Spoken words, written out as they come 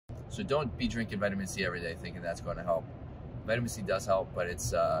So don't be drinking vitamin C every day thinking that's going to help. Vitamin C does help, but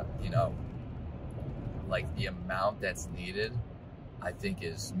it's, you know, like the amount that's needed, I think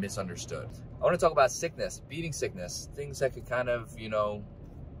is misunderstood. I want to talk about sickness, beating sickness, things that could kind of, you know,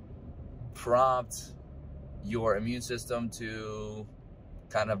 prompt your immune system to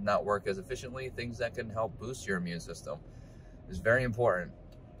kind of not work as efficiently, things that can help boost your immune system. It's very important,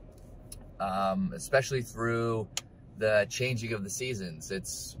 especially through the changing of the seasons.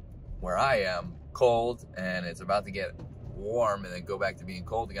 It's where I am cold and it's about to get warm and then go back to being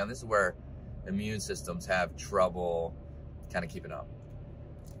cold again. This is where immune systems have trouble kind of keeping up.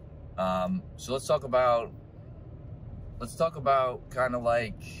 So let's talk about kind of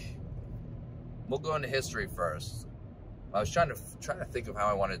like, we'll go into history first. I was trying to think of how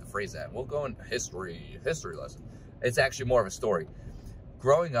I wanted to phrase that. We'll go into history lesson. It's actually more of a story.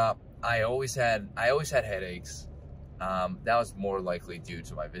 Growing up, I always had headaches. That was more likely due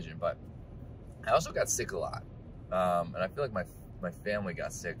to my vision, but I also got sick a lot. And I feel like my family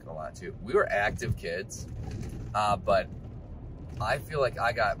got sick a lot too. We were active kids, but I feel like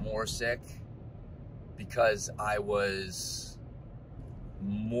I got more sick because I was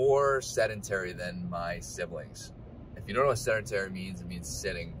more sedentary than my siblings. If you don't know what sedentary means, it means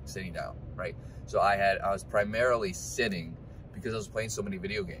sitting down, right? So I was primarily sitting because I was playing so many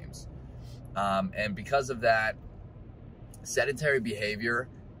video games. And because of that, sedentary behavior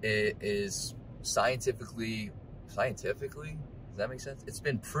is scientifically, does that make sense? It's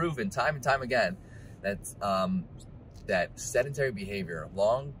been proven time and time again that that sedentary behavior,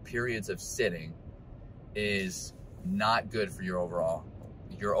 long periods of sitting, is not good for your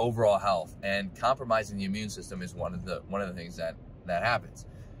overall health, and compromising the immune system is one of the things that happens.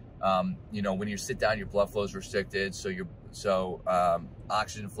 You know, when you sit down, your blood flow is restricted, so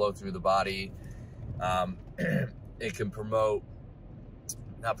oxygen flow through the body. It can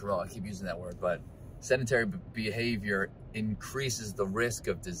not promote, I keep using that word, but sedentary behavior increases the risk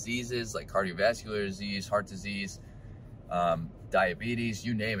of diseases like cardiovascular disease, heart disease, diabetes,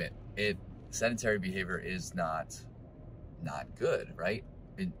 you name it. Sedentary behavior is not good, right?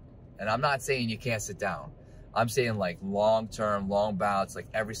 And I'm not saying you can't sit down. I'm saying like long-term, long bouts, like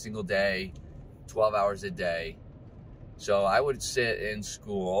every single day, 12 hours a day. So I would sit in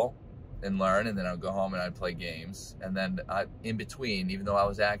school and learn, and then I'd go home and I'd play games. And then in between, even though I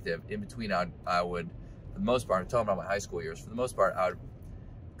was active, in between I would, for the most part, I'm talking about my high school years, for the most part, I would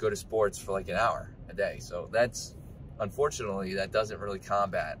go to sports for like an hour a day. So that's, unfortunately, that doesn't really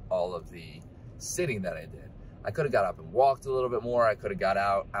combat all of the sitting that I did. I could have got up and walked a little bit more. I could have got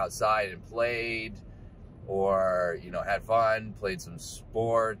outside and played, or, you know, had fun, played some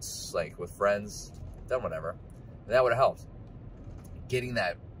sports, like with friends, done whatever. And that would have helped. Getting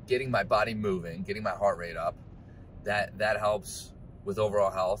my body moving, getting my heart rate up, that helps with overall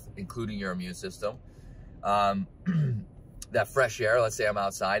health, including your immune system. That fresh air, let's say I'm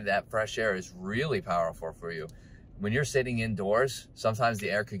outside, that fresh air is really powerful for you. When you're sitting indoors, sometimes the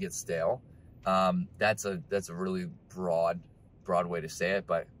air could get stale. That's a really broad way to say it,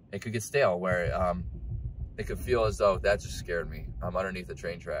 but it could get stale where it could feel as though that just scared me. I'm underneath the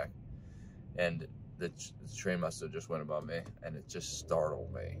train track, and the train must have just went above me, and it just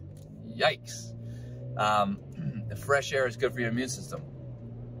startled me. Yikes. The fresh air is good for your immune system.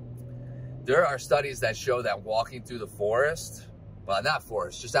 There are studies that show that walking through the forest, well, not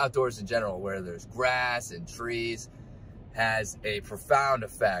forest, just outdoors in general, where there's grass and trees, has a profound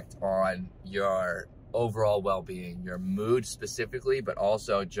effect on your overall well-being, your mood specifically, but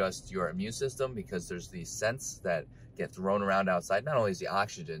also just your immune system, because there's these scents that get thrown around outside. Not only is the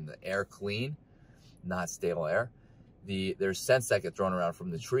oxygen, the air clean, not stale air, there's scents that get thrown around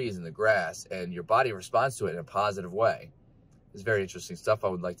from the trees and the grass, and your body responds to it in a positive way. It's very interesting stuff. I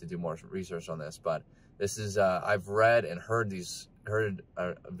would like to do more research on this, but this is, I've read and heard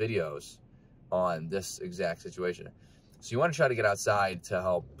videos on this exact situation. So you want to try to get outside to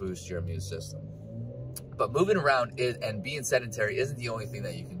help boost your immune system. But moving around and being sedentary isn't the only thing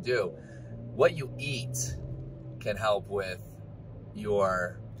that you can do. What you eat can help with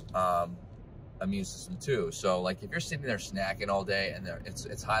your immune system too. So like if you're sitting there snacking all day and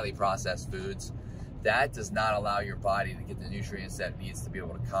it's highly processed foods, that does not allow your body to get the nutrients that it needs to be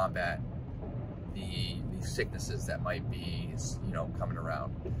able to combat the sicknesses that might be, you know, coming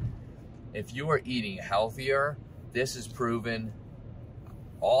around. If you are eating healthier, this is proven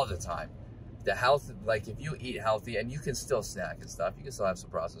all the time. The health, like if you eat healthy, and you can still snack and stuff, you can still have some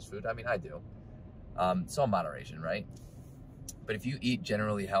processed food. I mean, I do. So in moderation, right? But if you eat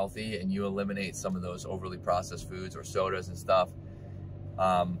generally healthy and you eliminate some of those overly processed foods or sodas and stuff,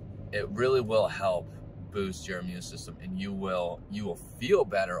 it really will help boost your immune system, and you will feel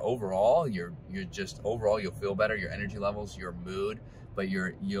better overall. You'll feel better, your energy levels, your mood, but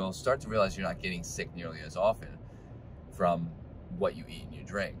you'll start to realize you're not getting sick nearly as often from what you eat and you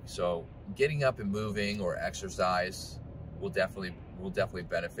drink. So getting up and moving or exercise will definitely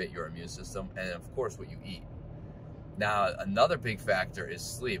benefit your immune system, and of course what you eat. Now, another big factor is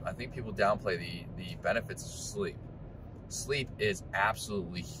sleep. I think people downplay the benefits of sleep. Sleep is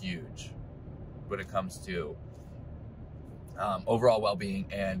absolutely huge when it comes to overall well-being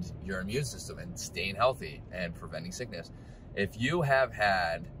and your immune system and staying healthy and preventing sickness. If you have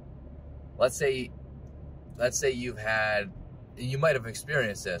had, let's say you've had, you might have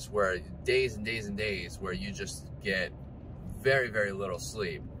experienced this, where days and days and days where you just get very, very little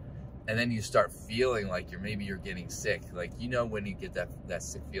sleep, and then you start feeling like maybe you're getting sick. Like, you know, when you get that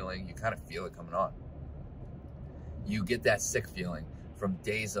sick feeling, you kind of feel it coming on. You get that sick feeling from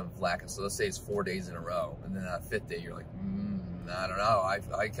days of lack of, so let's say it's 4 days in a row, and then on the 5th day you're like, I don't know,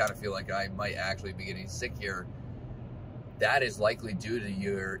 I kind of feel like I might actually be getting sick here. That is likely due to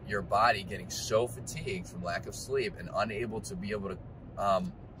your body getting so fatigued from lack of sleep and unable to be able to,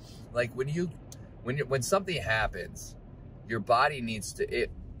 like when something happens, your body needs to,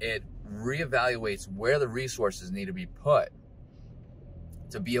 it reevaluates where the resources need to be put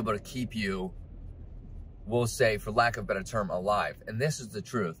to be able to keep you, we'll say, for lack of a better term, alive. And this is the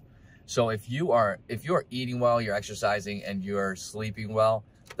truth. So if you're eating well, you're exercising, and you're sleeping well,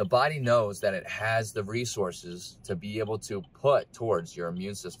 the body knows that it has the resources to be able to put towards your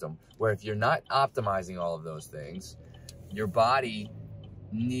immune system. Where if you're not optimizing all of those things, your body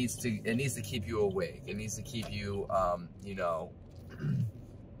needs to keep you awake. It needs to keep you, you know,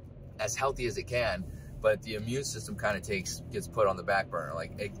 as healthy as it can. But the immune system kind of gets put on the back burner.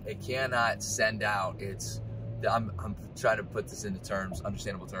 Like it cannot send out I'm trying to put this into terms,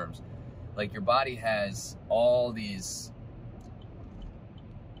 understandable terms. Like, your body has all these,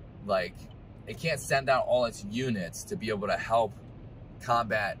 like, it can't send out all its units to be able to help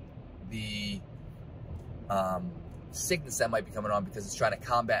combat the sickness that might be coming on, because it's trying to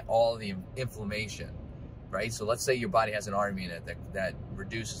combat all the inflammation, right? So let's say your body has an army in it that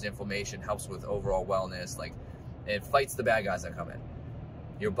reduces inflammation, helps with overall wellness, like, it fights the bad guys that come in.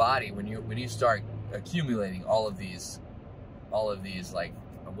 Your body, when you start accumulating all of these, like,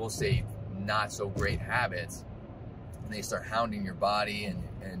 we'll say, not so great habits, and they start hounding your body and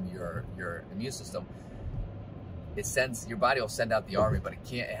your immune system, your body will send out the army, but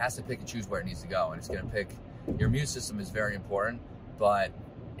it has to pick and choose where it needs to go, and it's going to pick. Your immune system is very important, but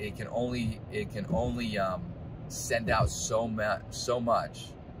it can only send out so much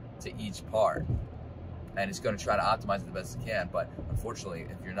to each part, and it's going to try to optimize it the best it can. But unfortunately,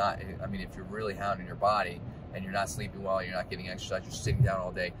 if you're really hounding your body and you're not sleeping well, you're not getting exercise, you're sitting down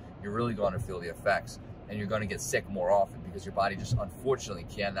all day, you're really going to feel the effects, and you're going to get sick more often, because your body just unfortunately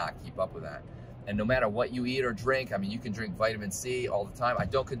cannot keep up with that. And no matter what you eat or drink, I mean, you can drink vitamin C all the time. I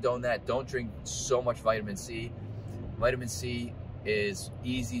don't condone that. Don't drink so much vitamin C. Vitamin C is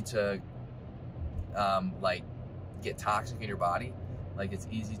easy to like get toxic in your body. Like, it's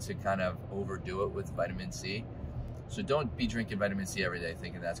easy to kind of overdo it with vitamin C. So don't be drinking vitamin C every day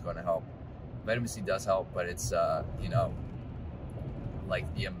thinking that's going to help. Vitamin C does help, but it's you know,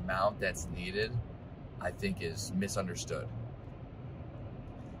 like, the amount that's needed, I think, is misunderstood.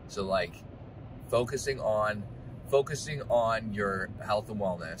 So, like, focusing on your health and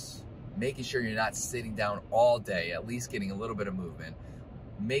wellness, making sure you're not sitting down all day, at least getting a little bit of movement,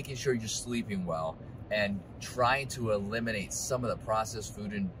 making sure you're sleeping well, and trying to eliminate some of the processed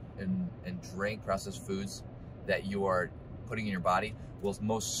food and drink, processed foods that you are putting in your body will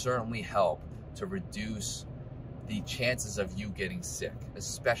most certainly help to reduce the chances of you getting sick,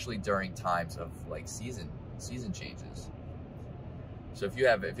 especially during times of, like, season changes. So if you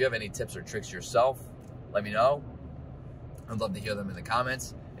have any tips or tricks yourself, let me know. I'd love to hear them in the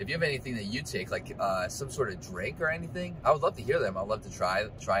comments. If you have anything that you take, like some sort of drink or anything, I would love to hear them. I'd love to try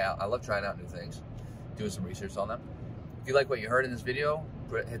out. I love trying out new things, doing some research on them. If you like what you heard in this video,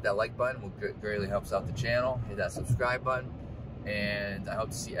 hit that like button. It greatly helps out the channel. Hit that subscribe button. And I hope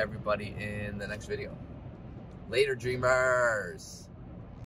to see everybody in the next video. Later, dreamers.